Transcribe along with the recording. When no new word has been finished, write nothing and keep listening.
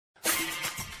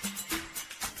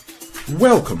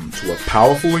Welcome to a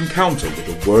powerful encounter with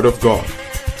the Word of God,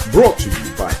 brought to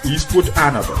you by Eastwood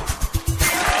Annabelle.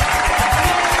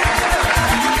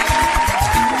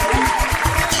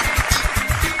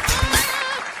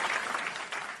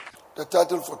 The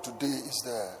title for today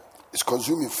is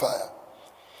Consuming Fire.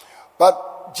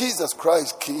 But Jesus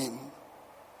Christ came.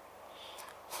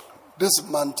 This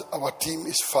month our theme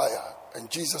is fire. And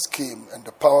Jesus came and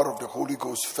the power of the Holy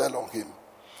Ghost fell on him.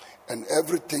 And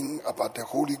everything about the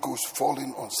Holy Ghost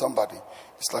falling on somebody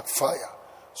is like fire.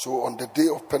 So on the day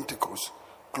of Pentecost,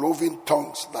 cloven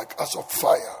tongues like as of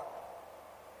fire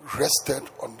rested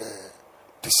on the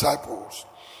disciples.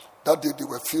 That day they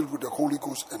were filled with the Holy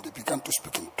Ghost and they began to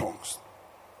speak in tongues.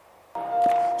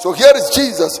 So here is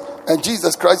Jesus, and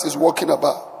Jesus Christ is walking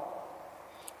about.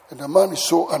 And the man is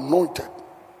so anointed.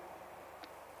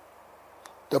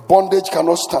 The bondage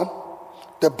cannot stand.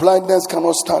 The blindness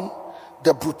cannot stand.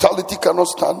 The brutality cannot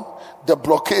stand. The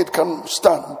blockade cannot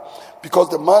stand. Because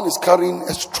the man is carrying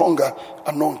a stronger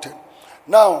anointing.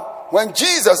 Now, when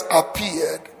Jesus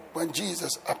appeared,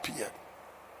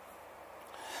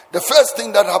 the first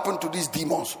thing that happened to these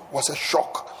demons was a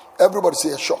shock. Everybody say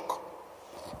a shock.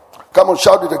 Come on,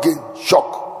 shout it again.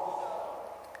 Shock.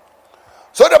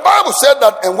 So the Bible said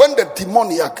that, and when the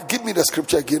demoniac, give me the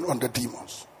scripture again on the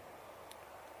demons.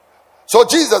 So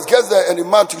Jesus gets there, and in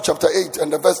Matthew chapter 8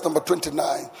 and the verse number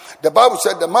 29, the Bible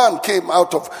said the man came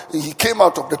out of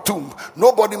the tomb.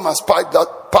 Nobody must pass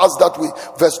that way.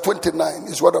 Verse 29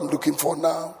 is what I'm looking for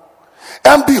now.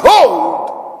 And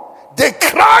behold, they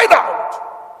cried out,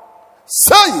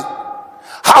 saying,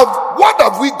 what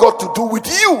have we got to do with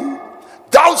you,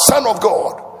 thou Son of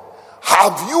God?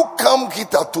 Have you come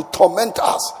hither to torment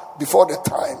us before the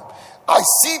time? I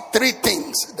see three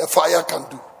things the fire can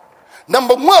do.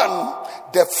 Number one,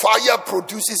 the fire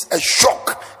produces a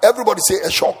shock. Everybody say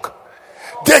a shock.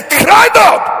 They cried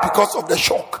out because of the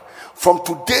shock. From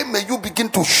today, may you begin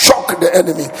to shock the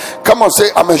enemy. Come on, say,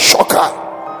 I'm a shocker.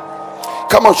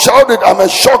 Come on, shout it, I'm a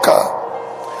shocker.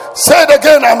 Say it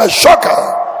again, I'm a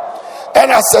shocker.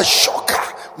 And as a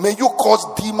shocker, may you cause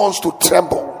demons to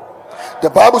tremble.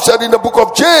 The Bible said in the book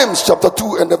of James, chapter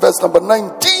 2, and the verse number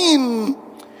 19,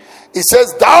 it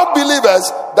says, thou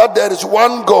believest that there is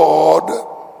one God,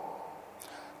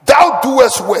 thou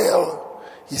doest well.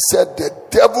 He said, the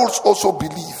devils also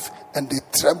believe and they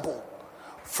tremble.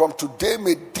 From today,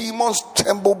 may demons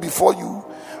tremble before you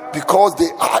because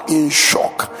they are in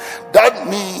shock. That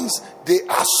means they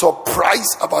are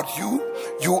surprised about you.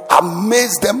 You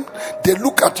amaze them. They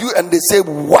look at you and they say,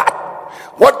 what?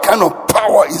 What kind of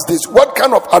power is this? What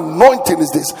kind of anointing is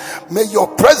this? May your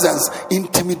presence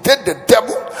intimidate the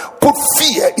devil, put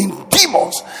fear in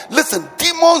demons. Listen,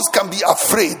 demons can be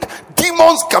afraid.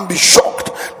 Demons can be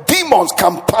shocked. Demons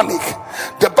can panic.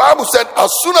 The Bible said as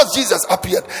soon as Jesus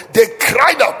appeared, they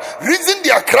cried out. Reason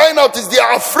they are crying out is they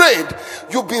are afraid.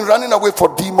 You've been running away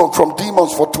from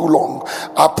demons for too long.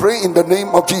 I pray in the name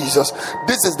of Jesus,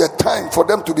 this is the time for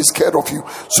them to be scared of you.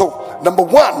 So, number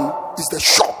one is the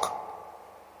shock.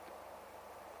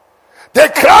 They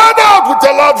cried out with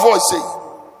a loud voice saying.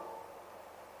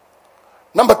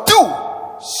 Number two,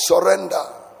 surrender.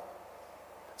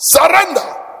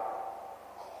 Surrender.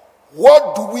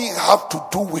 What do we have to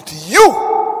do with you,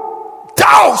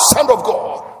 thou Son of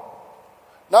God?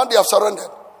 Now they have surrendered.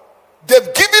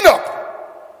 They've given up.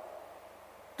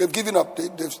 They've given up.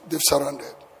 They've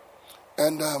surrendered.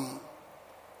 And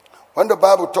when the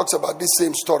Bible talks about this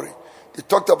same story, it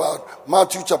talked about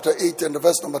Matthew chapter 8 and the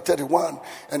verse number 31.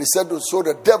 And he said, so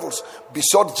the devils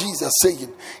besought Jesus,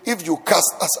 saying, if you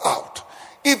cast us out,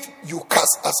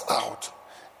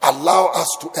 allow us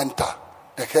to enter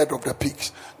the head of the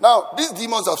pigs. Now, these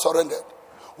demons have surrendered.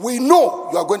 We know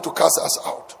you are going to cast us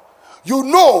out.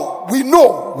 We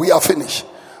know we are finished.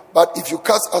 But if you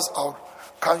cast us out,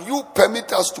 can you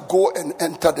permit us to go and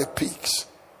enter the pigs?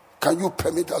 Can you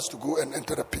permit us to go and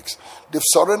enter the pigs? They've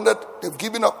surrendered. They've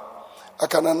given up. I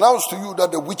can announce to you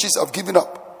that the witches have given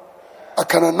up. I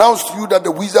can announce to you that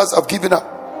the wizards have given up.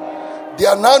 They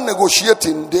are now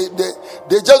negotiating.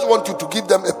 They just want you to give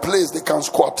them a place they can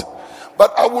squat.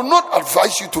 But I will not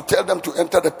advise you to tell them to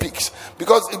enter the pigs.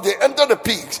 Because if they enter the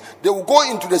pigs, they will go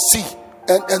into the sea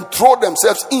and throw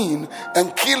themselves in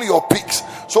and kill your pigs.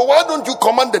 So why don't you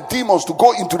command the demons to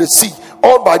go into the sea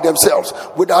all by themselves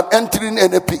without entering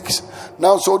any pigs?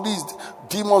 Now, so these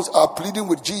demons are pleading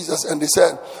with Jesus, and they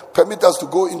said, permit us to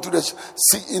go into the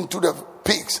sea, into the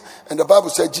pigs. And the Bible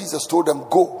said Jesus told them,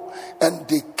 go. And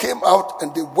they came out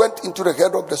and they went into the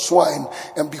head of the swine,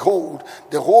 and behold,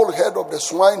 the whole head of the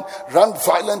swine ran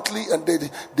violently, and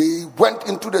they went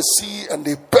into the sea and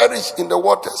they perished in the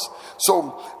waters.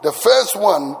 So the first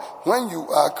one, when you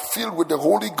are filled with the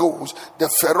Holy Ghost, the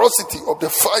ferocity of the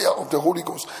fire of the Holy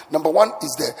Ghost, number one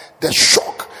is the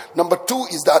shock. Number two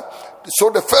is that, so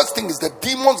the first thing is the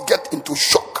demons get into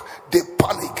shock. They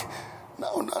panic.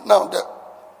 Now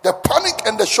the panic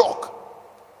and the shock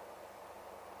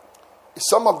is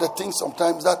some of the things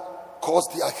sometimes that cause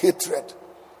their hatred.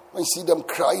 When you see them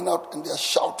crying out and they are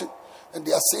shouting, and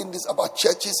they are saying this about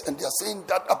churches, and they are saying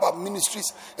that about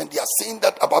ministries, and they are saying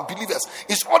that about believers.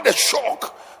 It's all the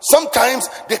shock. Sometimes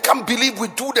they can't believe we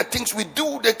do the things we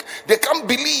do. They can't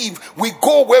believe we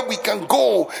go where we can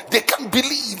go. They can't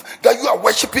believe that you are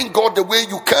worshiping God the way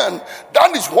you can.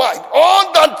 That is why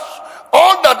all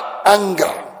that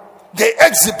anger they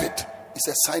exhibit is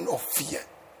a sign of fear,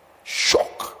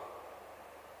 shock.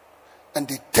 And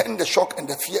they turn the shock and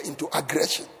the fear into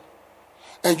aggression.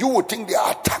 And you would think they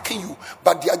are attacking you,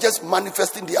 but they are just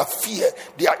manifesting their fear,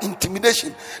 their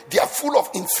intimidation. They are full of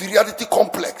inferiority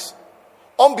complex.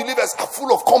 Unbelievers are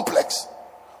full of complex.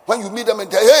 When you meet them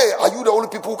and say, hey, are you the only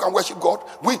people who can worship God?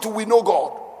 We too, we know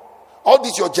God. All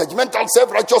this, your judgmental,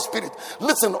 self-righteous spirit.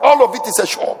 Listen, all of it is a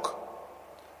shock.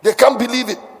 They can't believe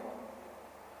it.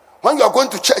 When you are going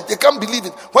to church, they can't believe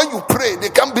it. When you pray, they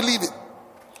can't believe it.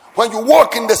 When you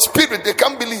walk in the spirit, they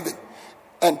can't believe it.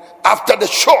 And after the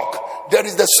shock, there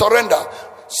is the surrender.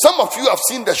 Some of you have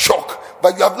seen the shock,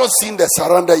 but you have not seen the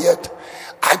surrender yet.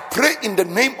 I pray in the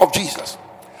name of Jesus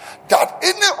that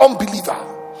any unbeliever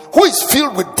who is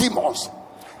filled with demons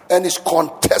and is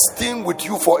contesting with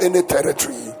you for any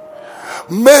territory,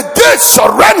 may they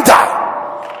surrender.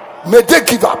 May they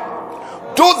give up.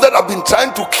 Those that have been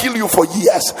trying to kill you for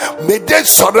years, may they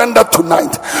surrender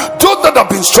tonight. Those that have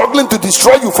been struggling to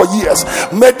destroy you for years,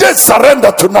 may they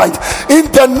surrender tonight. In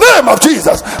the name of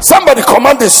Jesus, somebody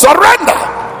command this, surrender.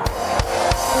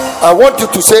 I want you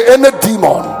to say, any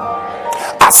demon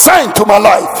assigned to my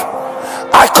life,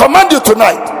 I command you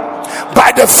tonight,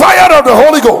 by the fire of the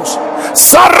Holy Ghost,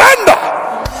 surrender.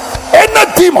 Any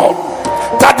demon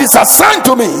that is assigned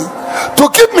to me to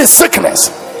give me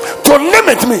sickness, to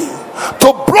limit me,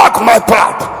 to block my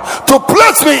path, to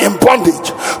place me in bondage,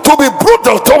 to be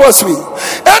brutal towards me,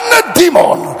 any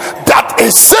demon that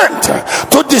is sent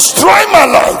to destroy my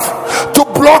life, to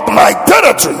block my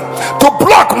territory, to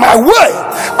block my way,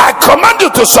 I command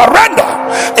you to surrender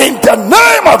in the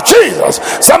name of Jesus.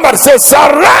 Somebody say,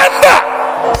 surrender.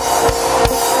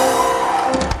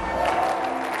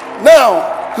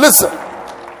 Now listen,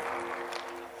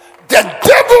 the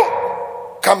devil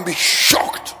can be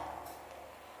shocked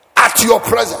at your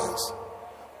presence,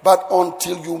 but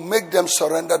until you make them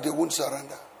surrender, they won't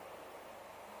surrender.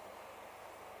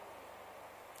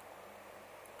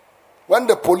 When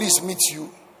the police meets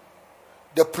you,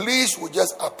 the police will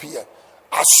just appear.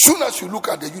 As soon as you look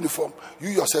at the uniform, you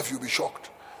yourself, you'll be shocked.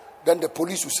 Then the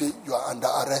police will say, you are under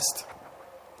arrest.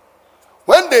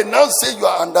 When they now say you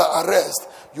are under arrest,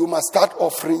 you must start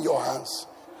offering your hands.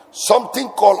 Something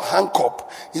called handcuff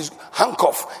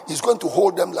is going to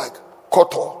hold them like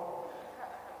kotor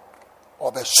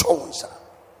or the stones.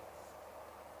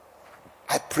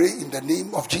 I pray in the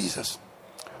name of Jesus,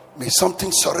 may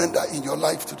something surrender in your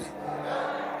life today.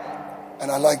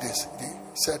 And I like this. He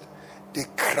said, they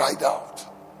cried out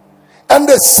and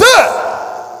they said,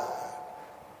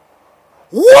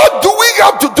 what do we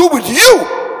have to do with you,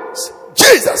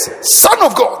 Jesus, Son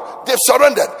of God? They've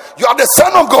surrendered. You are the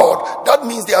Son of God. That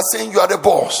means they are saying you are the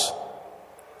boss.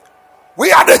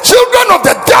 We are the children of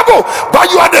the devil,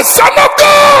 but you are the Son of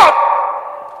God.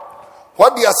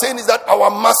 What they are saying is that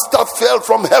our master fell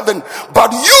from heaven,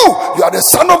 but you are the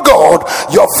Son of God.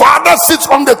 Your Father sits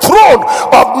on the throne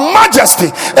of majesty,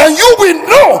 and you will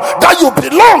know that you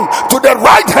belong to the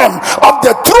right hand of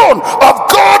the throne of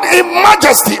God in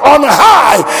majesty on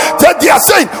high. That they are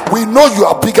saying, we know you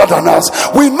are bigger than us.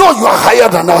 We know you are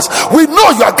higher than us. We know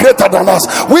you are greater than us.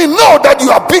 We know that you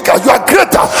are bigger, you are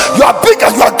greater, you are bigger,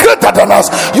 you are greater than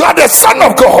us. You are the Son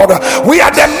of God. We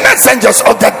are the messengers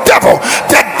of the devil.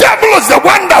 The devil is the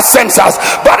one that sends us,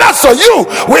 but as for you,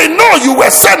 we know you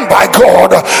were sent by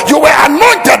God, you were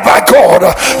anointed by God,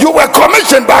 you were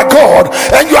commissioned by God,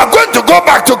 and you are going to go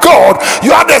back to God.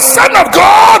 You are the Son of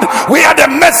God. We are the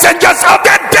messengers of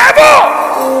the devil.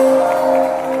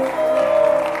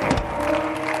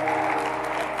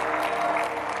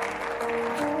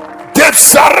 They've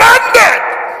surrendered,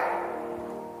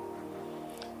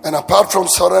 and apart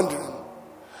from surrendering,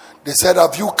 They said,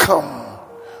 have you come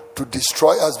to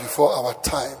destroy us before our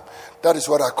time? That is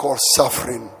what I call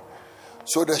suffering.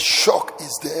 So the shock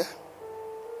is there.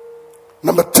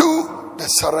 Number 2, the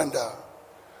surrender.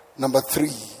 Number 3,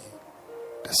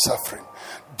 the suffering.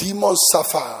 Demons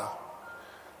suffer.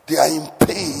 They are in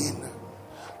pain.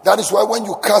 That is why when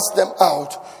you cast them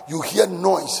out, you hear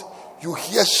noise, you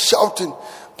hear shouting,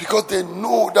 because they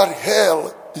know that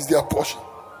hell is their portion.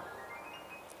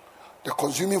 The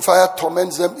consuming fire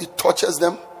torments them, it tortures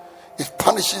them, it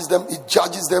punishes them, it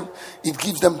judges them, it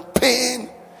gives them pain.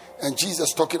 And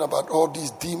Jesus talking about all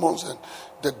these demons and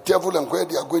the devil and where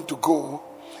they are going to go.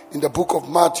 In the book of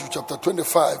Matthew chapter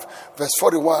 25 verse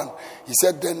 41, he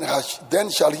said, then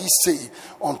shall he say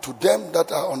unto them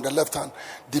that are on the left hand,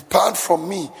 depart from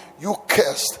me, you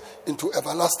cursed, into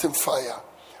everlasting fire,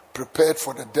 prepared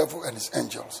for the devil and his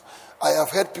angels. I have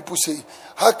heard people say,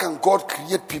 how can God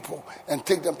create people and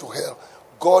take them to hell?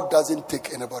 God doesn't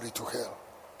take anybody to hell.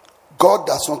 God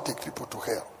does not take people to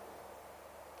hell.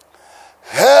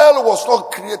 Hell was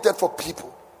not created for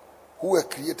people who were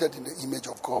created in the image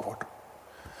of God.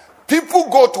 People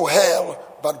go to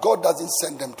hell, but God doesn't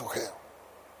send them to hell.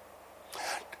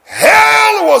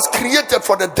 Hell was created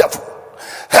for the devil.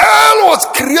 Hell was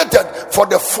created for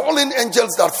the fallen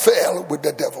angels that fell with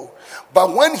the devil.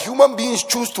 But when human beings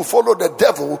choose to follow the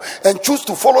devil and choose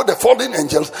to follow the fallen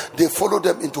angels, they follow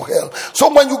them into hell.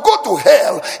 So when you go to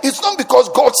hell, it's not because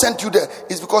God sent you there,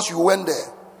 it's because you went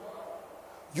there.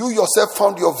 You yourself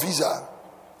found your visa.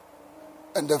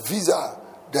 And the visa,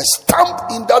 the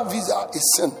stamp in that visa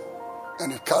is sin.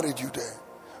 And it carried you there.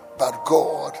 But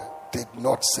God did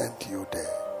not send you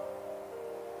there.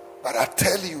 But I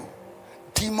tell you,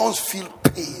 demons feel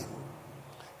pain.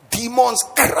 Demons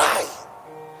cry.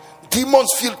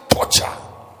 Demons feel torture.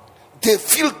 They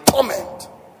feel torment.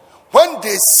 When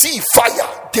they see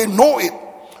fire, they know it.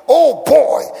 Oh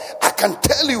boy, I can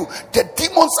tell you, the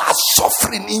demons are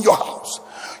suffering in your house.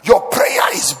 Your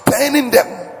prayer is burning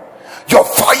them. Your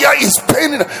fire is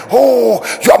burning. Oh,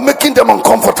 you are making them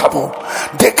uncomfortable.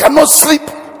 They cannot sleep.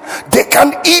 They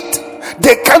can't eat.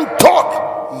 They can't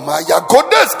talk. Maya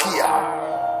Godeskia.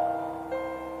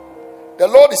 The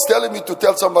Lord is telling me to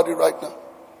tell somebody right now.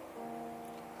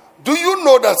 Do you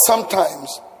know that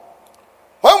sometimes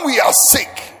when we are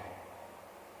sick,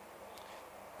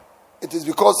 it is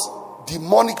because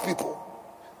demonic people.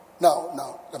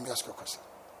 Now, let me ask you a question.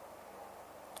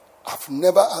 I've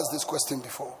never asked this question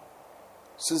before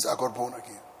since I got born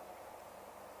again.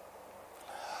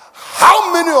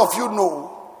 How many of you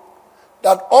know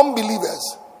that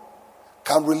unbelievers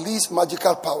can release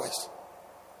magical powers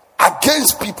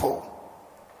against people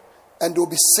and they'll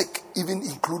be sick, even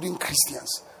including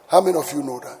Christians? How many of you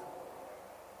know that?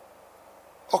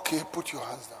 Okay, put your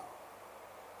hands down.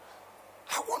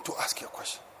 I want to ask you a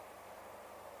question.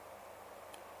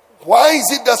 Why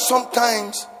is it that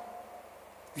sometimes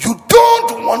you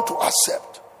don't want to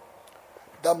accept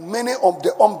that many of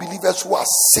the unbelievers who are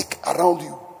sick around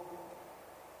you,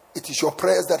 it is your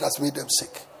prayers that has made them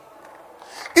sick?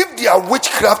 If their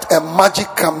witchcraft and magic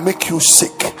can make you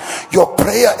sick, your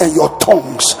prayer and your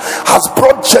tongues has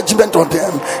brought judgment on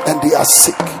them and they are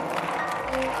sick.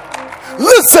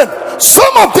 Listen,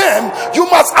 some of them you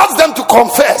must ask them to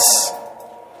confess.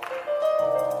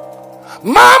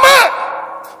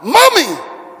 Mama, mommy,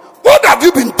 what have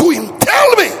you been doing?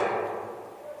 Tell me.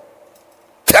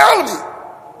 Tell me.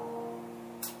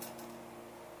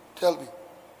 Tell me.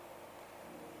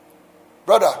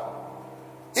 Brother,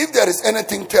 if there is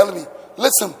anything, tell me.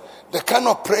 Listen, the kind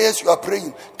of prayers you are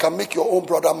praying can make your own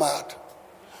brother mad.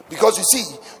 Because you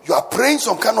see, you are praying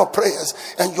some kind of prayers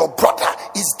and your brother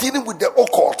is dealing with the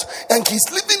occult and he's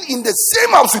living in the same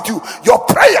house with you. Your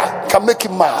prayer can make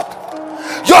him mad.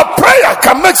 Your prayer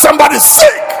can make somebody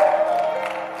sick.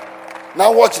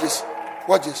 Now watch this.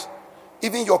 Watch this.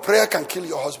 Even your prayer can kill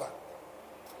your husband.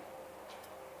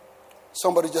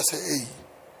 Somebody just say, hey.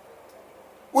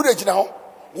 Who did you know?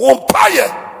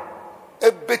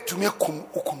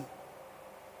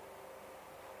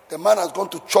 The man has gone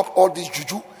to chop all this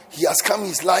juju. He has come,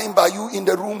 he's lying by you in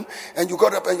the room, and you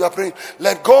got up and you are praying,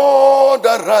 let God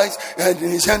arise and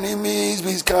his enemies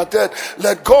be scattered.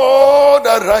 Let God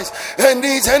arise and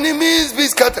his enemies be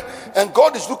scattered. And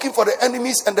God is looking for the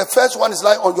enemies, and the first one is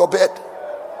lying on your bed.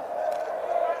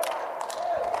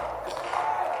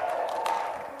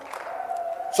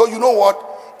 So you know what?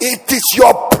 It is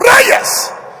your prayers.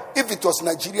 If it was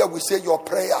Nigeria, we say your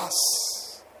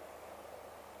prayers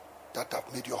that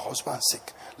have made your husband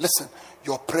sick. Listen,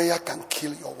 your prayer can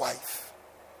kill your wife.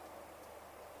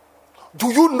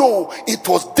 Do you know it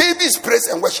was David's praise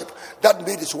and worship that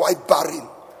made his wife barren?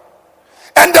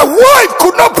 And the wife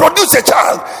could not produce a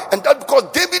child. And that because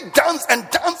David danced and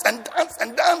danced and danced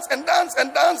and danced and danced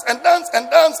and danced and danced and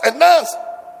danced and danced.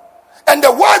 And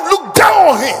the wife looked down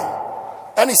on him.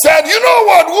 And he said, you know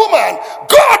what, woman?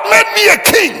 God made me a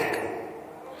king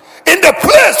in the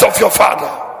place of your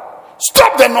father.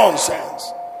 Stop the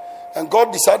nonsense. And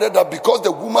God decided that because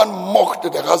the woman mocked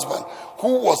the husband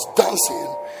who was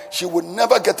dancing, she would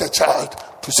never get a child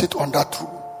to sit on that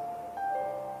throne.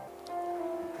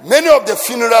 Many of the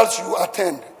funerals you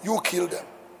attend, you kill them.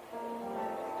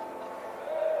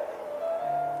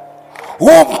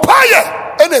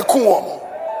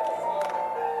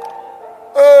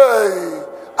 Hey,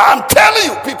 I'm telling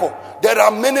you, people, there are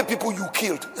many people you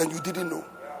killed and you didn't know.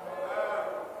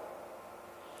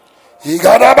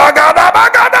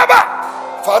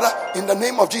 Father, in the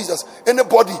name of Jesus,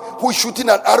 anybody who is shooting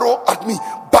an arrow at me,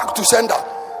 back to sender.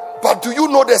 But do you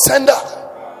know the sender?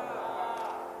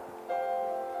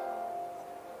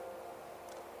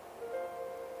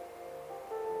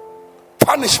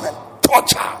 Punishment,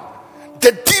 torture.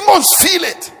 The demons feel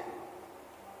it.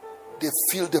 They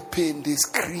feel the pain, they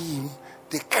scream,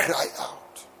 they cry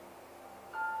out.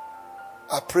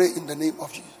 I pray in the name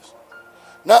of Jesus.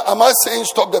 Now, am I saying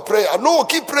stop the prayer? No,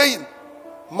 keep praying.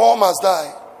 More must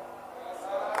die.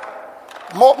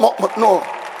 More, no,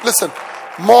 listen.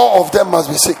 More of them must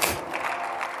be sick.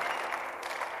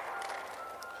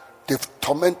 They've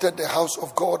tormented the house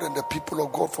of God and the people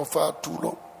of God for far too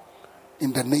long.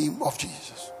 In the name of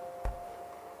Jesus.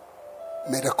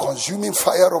 May the consuming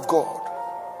fire of God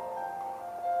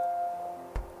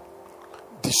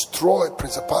destroy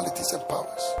principalities and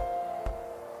powers.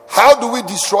 How do we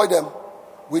destroy them?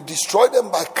 We destroy them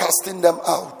by casting them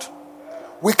out.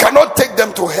 We cannot take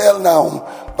them to hell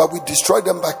now, but we destroy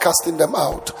them by casting them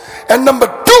out. And number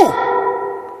 2,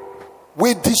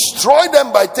 we destroy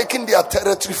them by taking their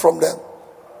territory from them.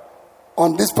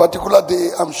 On this particular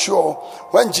day, I'm sure,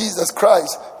 when Jesus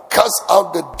Christ cast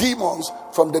out the demons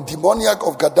from the demoniac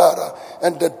of Gadara,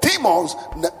 and the demons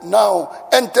now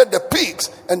entered the pigs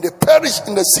and they perished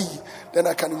in the sea, then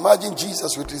I can imagine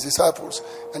Jesus with his disciples,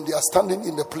 and they are standing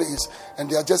in the place and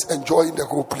they are just enjoying the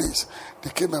whole place.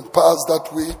 They came and passed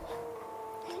that way.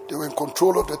 They were in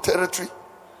control of the territory.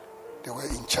 They were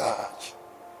in charge.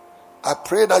 I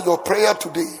pray that your prayer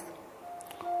today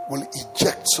will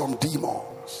eject some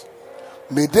demons.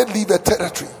 May they leave a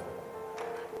territory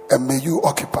and may you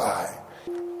occupy.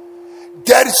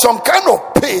 There is some kind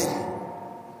of pain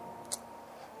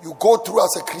you go through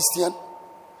as a Christian.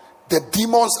 The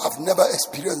demons have never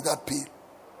experienced that pain.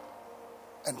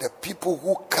 And the people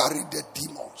who carry the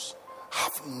demons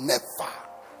have never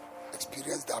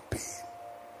experienced that pain.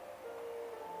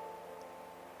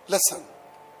 Listen.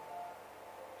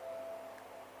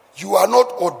 You are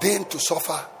not ordained to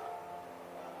suffer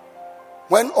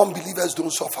when unbelievers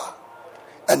don't suffer.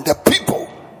 And the people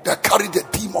that carry the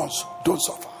demons don't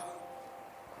suffer.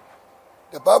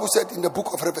 The Bible said in the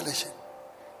book of Revelation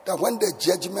that when the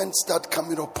judgments start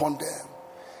coming upon them,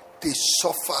 they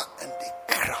suffer and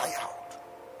they cry out.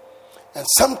 And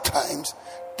sometimes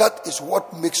that is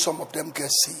what makes some of them get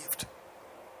saved.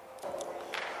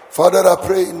 Father, I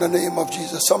pray in the name of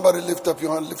Jesus. Somebody lift up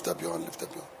your hand, lift up your hand, lift up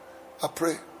your hand. I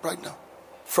pray right now.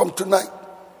 From tonight,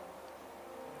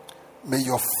 may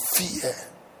your fear,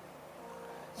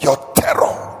 your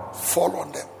terror fall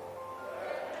on them.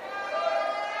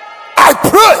 I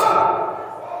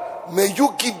pray, may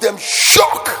you give them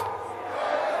shock.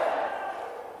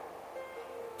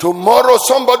 Tomorrow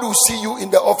somebody will see you in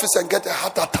the office and get a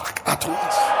heart attack at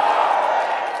once.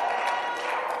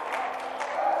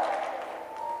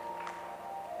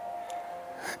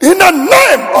 In the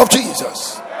name of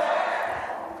Jesus.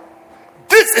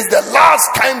 This is the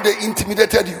last time they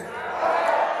intimidated you.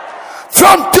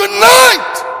 From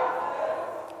tonight,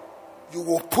 you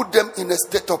will put them in a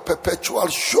state of perpetual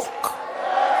shock.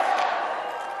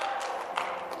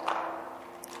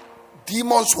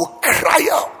 Demons will cry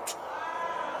out.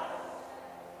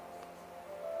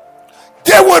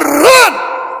 They will run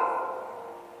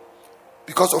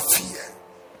because of fear.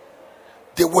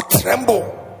 They will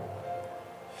tremble.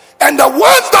 And the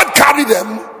ones that carry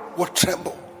them will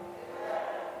tremble.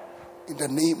 In the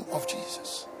name of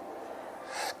Jesus.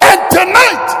 And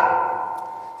tonight,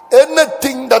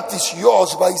 anything that is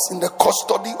yours but is in the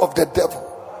custody of the devil,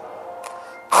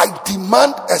 I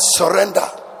demand a surrender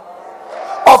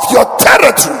of your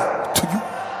territory to you.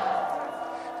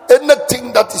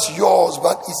 Anything that that is yours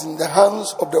but is in the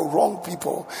hands of the wrong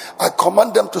people, I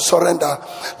command them to surrender.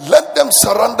 Let them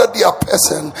surrender their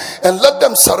person and let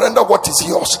them surrender what is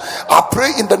yours. I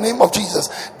pray in the name of Jesus.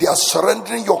 They are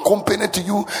surrendering your company to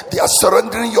you. They are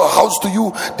surrendering your house to you.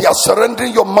 They are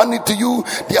surrendering your money to you.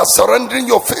 They are surrendering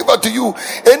your favor to you.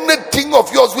 Anything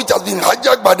of yours which has been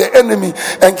hijacked by the enemy,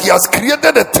 and he has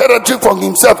created a territory for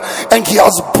himself, and he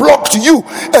has blocked you,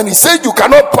 and he said you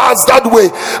cannot pass that way.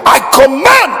 I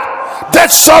command the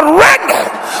surrender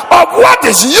of what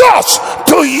is yours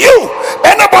to you.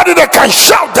 Anybody that can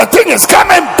shout, the thing is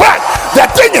coming back. The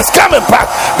thing is coming back.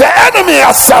 The enemy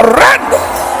has surrendered.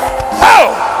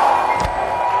 Oh,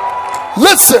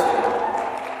 listen.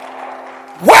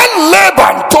 When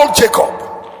Laban told Jacob,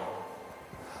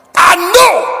 I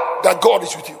know that God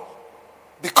is with you,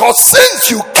 because since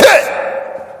you came,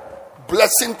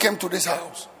 blessing came to this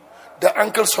house. The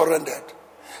uncle surrendered.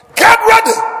 Get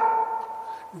ready.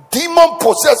 Demon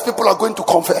possessed people are going to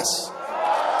confess.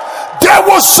 They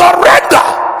will surrender.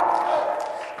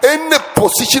 Any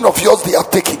position of yours they have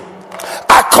taken,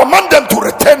 I command them to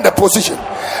return the position.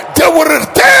 They will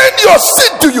return your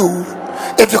seat to you.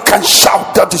 If you can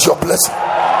shout, that is your blessing.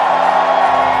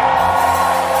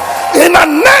 In the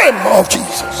name of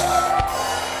Jesus.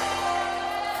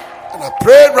 And I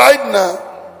pray right now,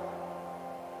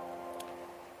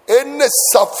 any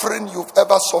suffering you've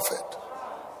ever suffered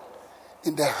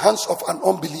in the hands of an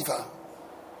unbeliever,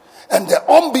 and the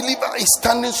unbeliever is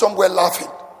standing somewhere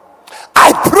laughing,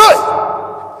 I pray,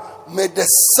 may the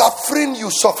suffering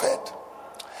you suffered,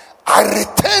 I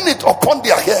return it upon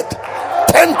their head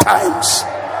 10 times.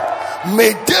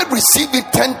 May they receive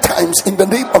it 10 times in the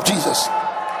name of Jesus.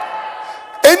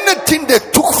 Anything they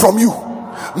took from you,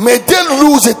 may they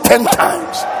lose it 10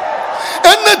 times.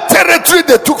 Any territory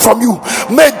they took from you,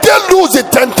 may they lose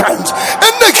it 10 times.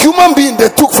 Any human being they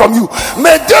took from you,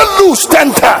 may they lose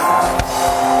 10 times.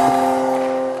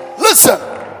 Listen,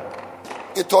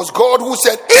 it was God who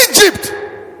said, Egypt,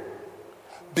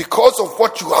 because of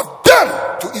what you have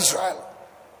done to Israel,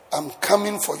 I'm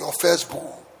coming for your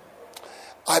firstborn.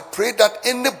 I pray that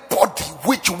anybody,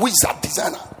 which wizard,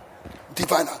 diviner,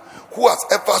 who has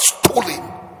ever stolen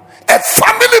a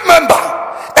family member,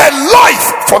 a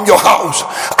life from your house,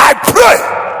 I pray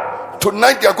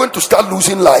tonight they are going to start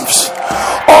losing lives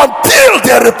until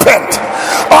they repent.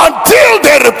 Until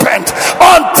they repent.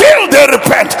 Until they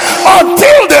repent.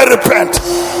 Until they repent.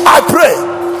 I pray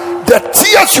the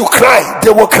tears you cry,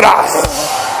 they will cry.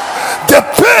 The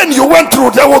pain you went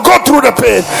through, they will go through the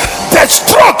pain. The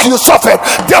stroke you suffered,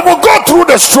 they will go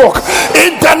through the stroke.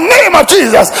 In the name of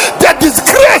Jesus, the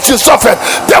disgrace you suffered,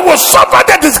 they will suffer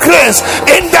the disgrace.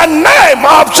 In the name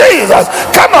of Jesus.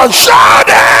 Come on, shout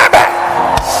amen.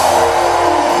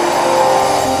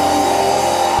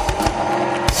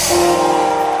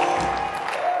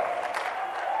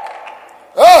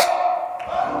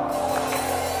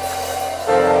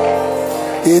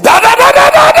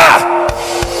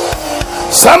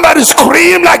 Somebody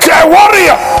scream like you're a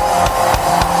warrior.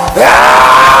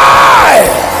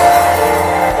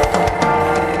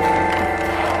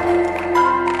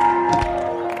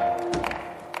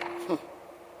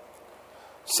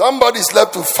 Somebody's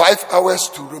left with 5 hours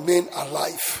to remain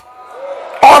alive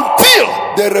until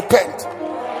they repent.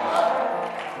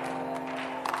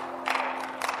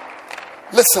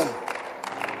 Listen,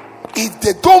 if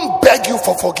they don't beg you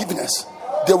for forgiveness,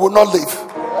 they will not live.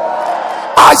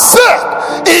 I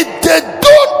said, if they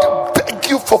don't beg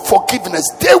you for forgiveness,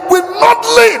 they will not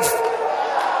live.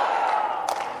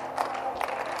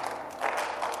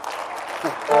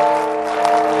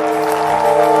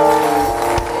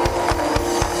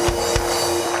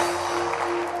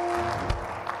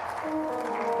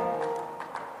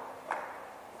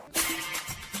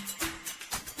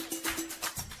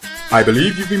 I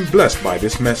believe you've been blessed by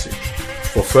this message.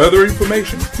 For further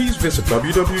information, please visit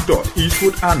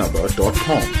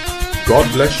www.eastwoodanaba.com. God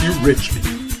bless you richly.